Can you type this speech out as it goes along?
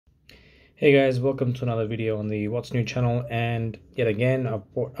Hey guys, welcome to another video on the What's New channel, and yet again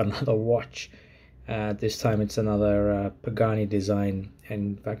I've bought another watch. This time it's another Pagani Design,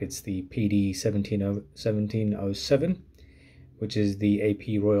 and in fact it's the PD 1707, which is the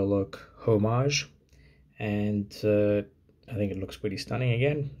AP Royal Oak homage, and I think it looks pretty stunning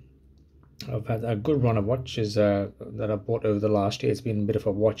again. I've had a good run of watches that I bought over the last year. It's been a bit of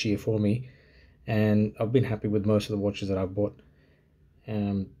a watch year for me, and I've been happy with most of the watches that I've bought.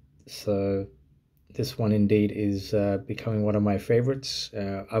 So this one indeed is becoming one of my favorites.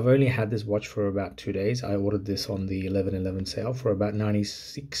 I've only had this watch for about 2 days. I ordered this on the 11/11 sale for about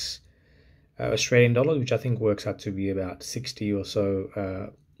 96 Australian dollars, which I think works out to be about 60 or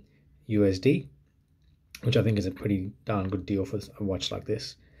so USD, which I think is a pretty darn good deal for a watch like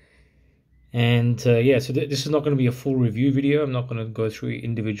this. And yeah, so this is not going to be a full review video. I'm not going to go through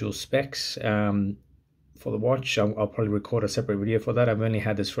individual specs for the watch. I'll probably record a separate video for that. I've only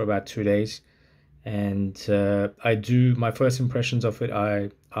had this for about 2 days, and my first impressions of it are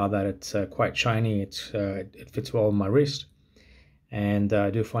that it's quite shiny. It fits well on my wrist, and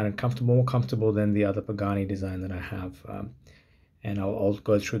I do find it comfortable, more comfortable than the other Pagani Design that I have. And I'll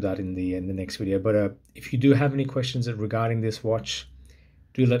go through that in the next video. But if you do have any questions regarding this watch,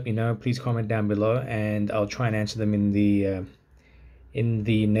 do let me know. Please comment down below, and I'll try and answer them in the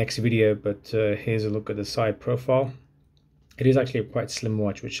next video. But here's a look at the side profile. It is actually a quite slim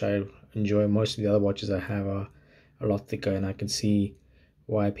watch, which I enjoy. Most of the other watches I have are a lot thicker, and I can see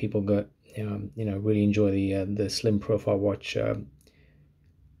why people really enjoy the slim profile watch.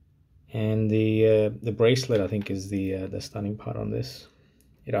 And the bracelet, I think, is the stunning part on this.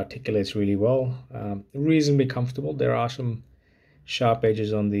 It articulates really well, reasonably comfortable. There are some sharp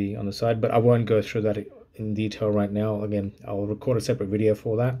edges on the side, but I won't go through that in detail right now. Again, I'll record a separate video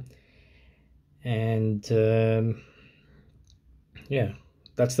for that. And yeah,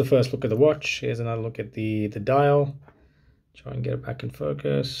 that's the first look at the watch. Here's another look at the dial. Try and get it back in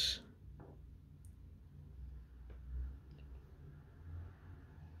focus.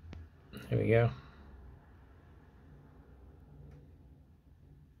 There we go.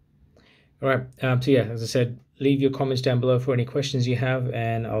 All right, so yeah, as I said, leave your comments down below for any questions you have,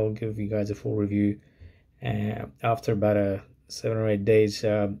 and I'll give you guys a full review after about 7 or 8 days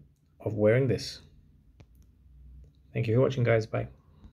of wearing this. Thank you for watching, guys. Bye.